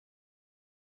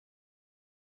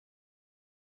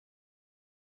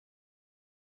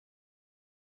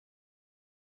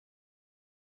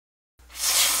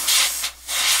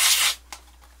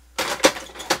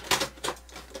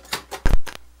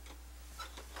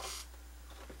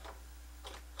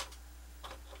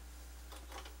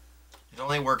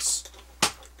only works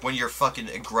when you're fucking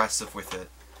aggressive with it.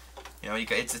 You know,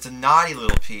 it's a naughty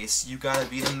little piece. You gotta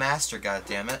be the master,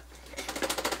 goddammit.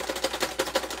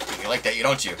 You like that, you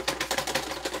don't you?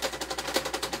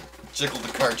 Jiggle the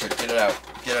cartridge. Get it out.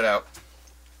 Get it out.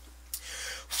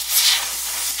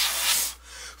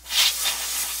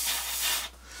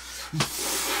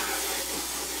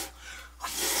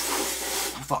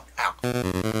 Fuck. Ow.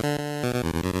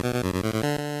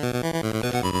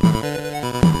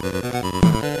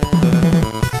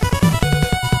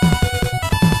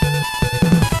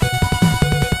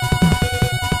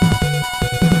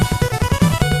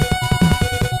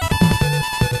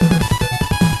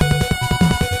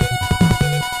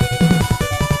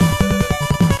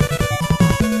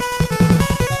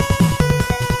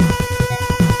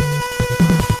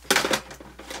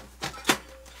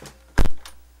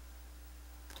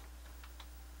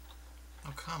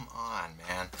 Come on,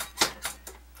 man.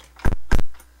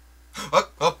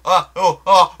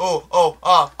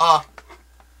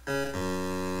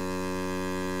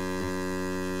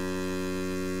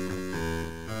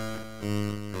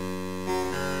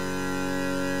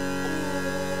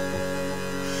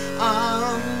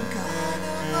 I'm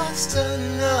gonna bust a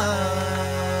nut.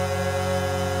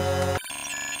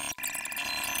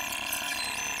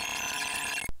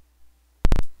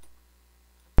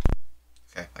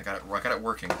 Okay, I got it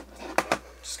working.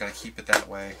 Just gotta keep it that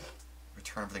way.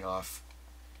 Turn everything off.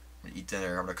 I'm gonna eat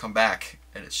dinner. I'm gonna come back,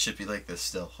 and it should be like this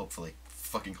still. Hopefully,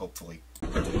 fucking hopefully.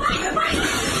 Gotta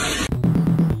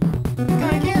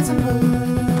get some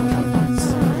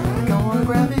booze. Go on,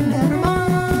 grab it. Never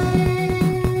mind.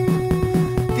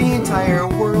 The entire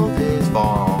world is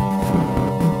falling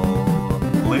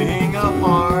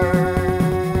apart.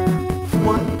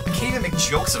 What? I can't even make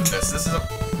jokes of this. This is a.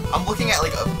 I'm looking at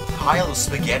like a pile of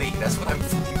spaghetti. That's what I'm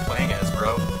fucking playing as,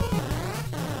 bro.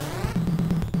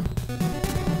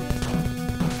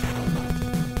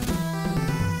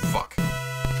 Fuck.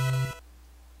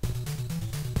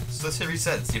 So let's hit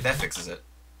reset and see if that fixes it.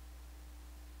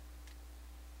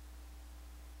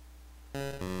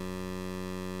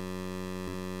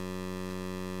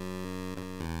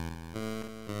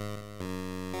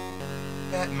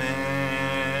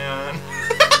 Batman.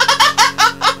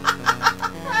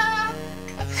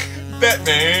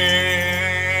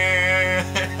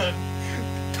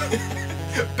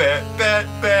 Batman.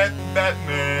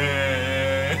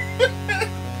 Batman.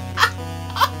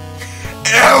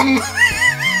 M.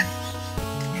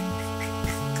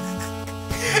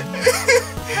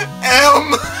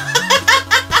 M.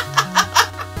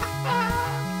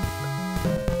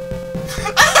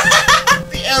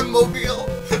 The M-mobile.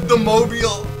 The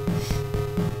mobile.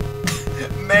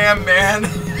 Man.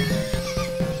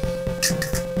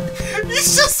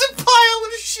 He's just a pile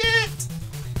of shit!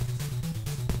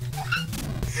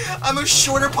 I'm a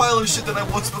shorter pile of shit than I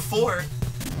was before.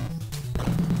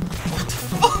 What the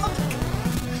fuck?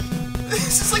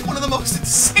 This is like one of the most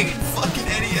insane fucking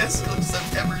NES clips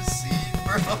I've ever seen,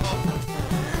 bro.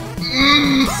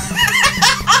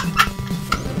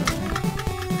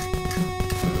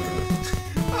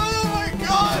 Oh my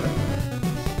god.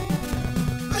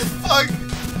 Fuck.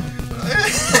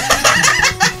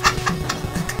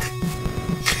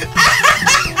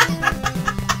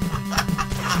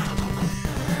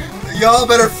 Y'all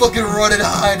better fucking run and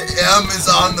hide. M is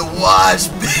on the watch.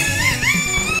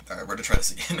 Alright, we're gonna try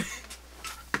this again.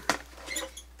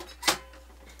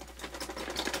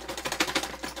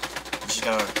 You just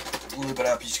gotta loop it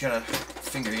up. You just gotta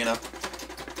finger, you know.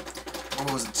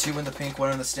 What was it? 2 in the pink,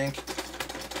 1 in the stink,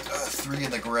 3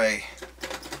 in the gray.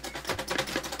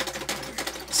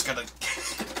 Just gotta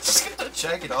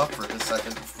check it off for a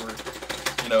second before,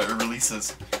 you know, it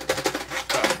releases.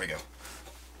 Oh, there we go.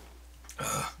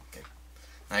 Okay.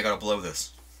 Now I gotta blow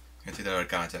this. I'm gonna take that out of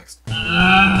context.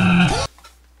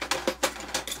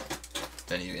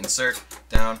 Then you insert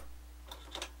down.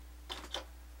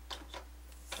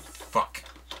 Fuck.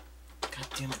 God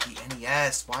damn it, the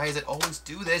NES. Why does it always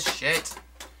do this shit?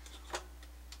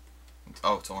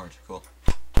 Oh, it's orange. Cool.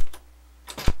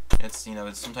 It's, you know,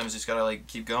 it's sometimes you just gotta, like,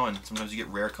 keep going. Sometimes you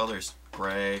get rare colors.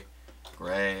 Gray,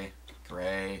 gray,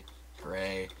 gray,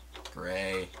 gray,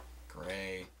 gray,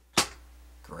 gray,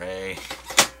 gray.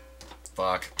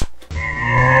 Fuck.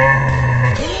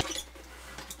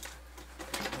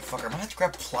 Motherfucker, am I gonna have to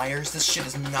grab pliers? This shit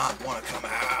does not want to come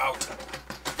out.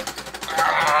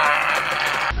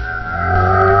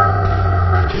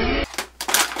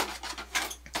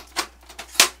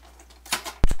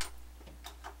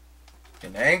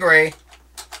 Getting angry.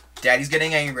 Daddy's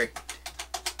getting angry.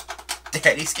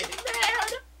 Daddy's getting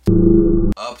mad.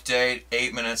 Up Update,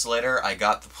 8 minutes later, I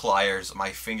got the pliers.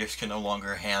 My fingers can no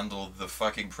longer handle the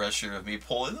fucking pressure of me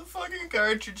pulling the fucking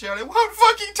cartridge out. It won't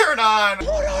fucking turn on!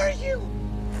 What are you?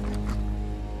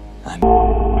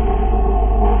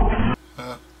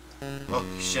 Oh,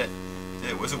 shit.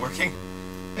 Was it working?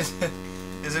 Is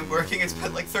it working? It's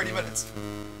been like 30 minutes.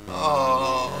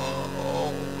 Oh,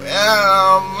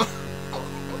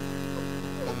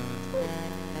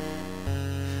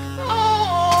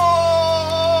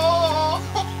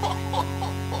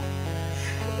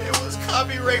 It was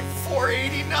copyright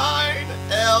 489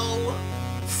 L.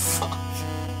 Fuck.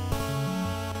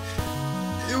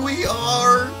 We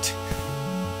art.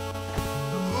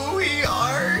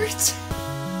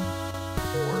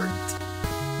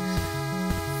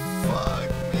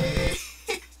 Fuck me.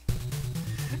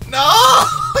 No,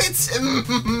 it's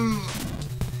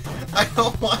I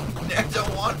don't want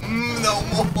no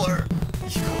more.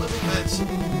 You little bitch. Who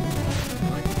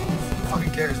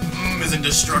fucking cares? Is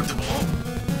indestructible.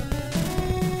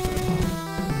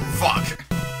 Fuck.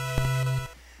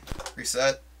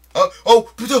 Reset. Oh.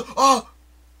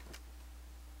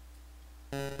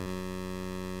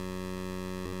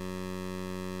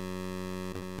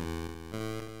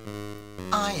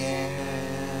 I am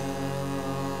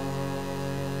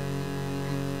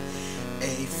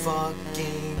a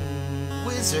fucking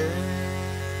wizard.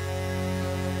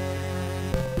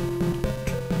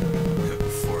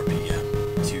 4 p.m.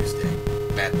 Tuesday.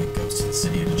 Batman goes to the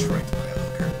city of Detroit to buy a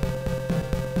hooker.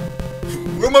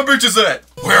 Where my bitches at?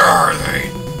 Where are they?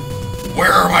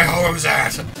 Where are my hoes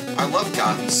at? I love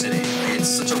Gotham City. It's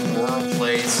such a rural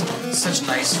place. Such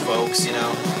nice folks, you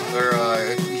know.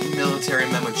 They're military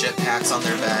men with jetpacks on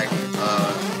their back.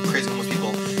 Crazy homeless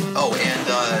people. Oh, and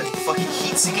fucking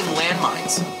heat-seeking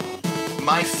landmines.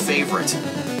 My favorite.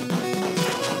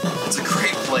 It's a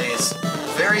great place.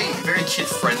 Very, very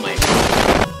kid-friendly. You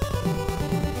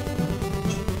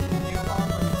are a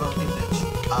fucking bitch.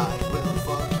 I will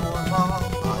fuck your mom. I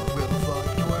will fuck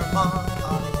your mom. I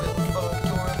will fuck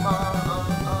your mom.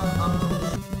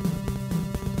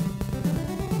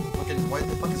 Fucking, why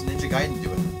the fuck is Ninja Gaiden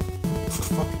doing?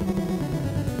 Fuck.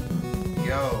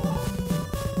 Yo.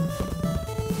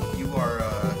 You are,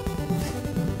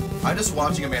 I'm just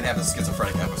watching a man have a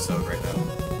schizophrenic episode right now.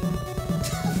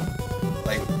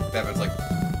 Like, Batman's like,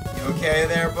 you okay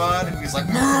there, bud? And he's like,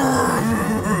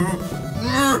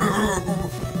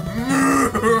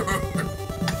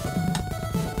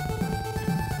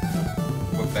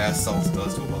 what bath salts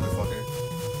does to a motherfucker.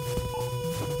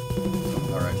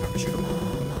 Alright, time to shoot him.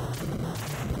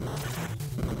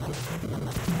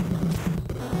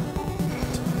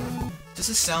 Does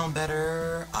it sound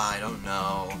better? I don't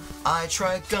know. I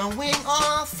tried going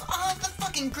off on the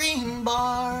fucking green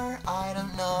bar. I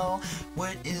don't know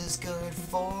what is good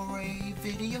for a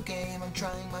video game. I'm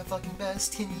trying my fucking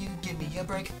best. Can you give me a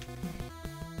break?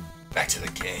 Back to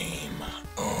the game.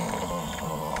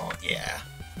 Oh, yeah.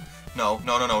 No.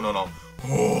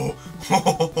 Oh,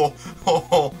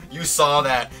 you saw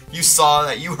that. You saw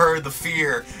that. You heard the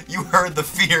fear. You heard the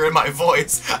fear in my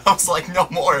voice. I was like, no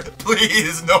more.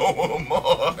 Please, no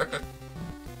more.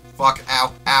 Fuck,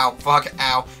 ow, ow, fuck,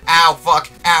 ow, ow, fuck,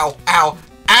 ow, ow,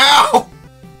 ow!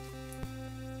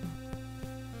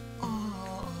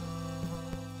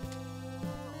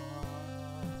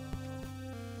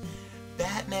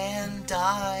 Batman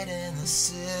died in the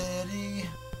city.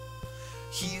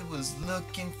 He was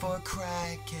looking for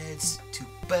crackheads to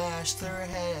bash their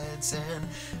heads and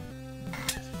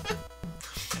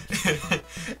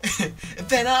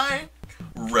then I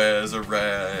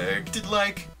resurrected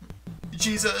like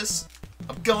Jesus.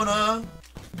 I'm gonna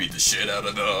beat the shit out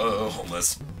of the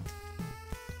homeless.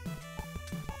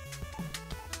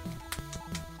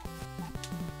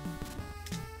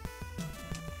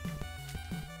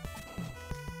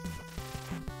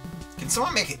 Can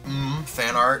someone make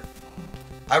fan art?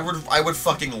 I would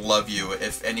fucking love you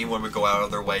if anyone would go out of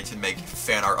their way to make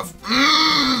fan art of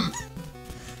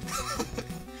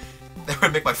That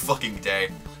would make my fucking day.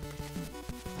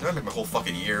 That would make my whole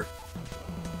fucking year.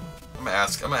 I'm gonna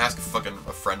ask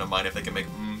a friend of mine if they can make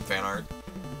fan art.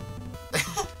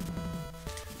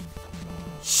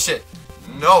 Shit.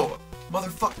 No.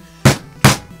 Motherfucker.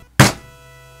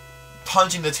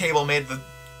 Punching the table made the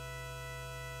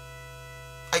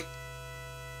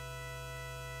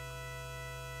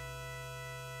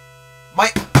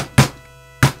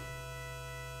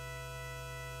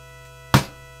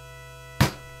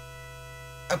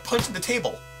I'm punching the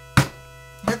table.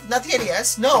 Not the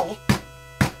NES, no!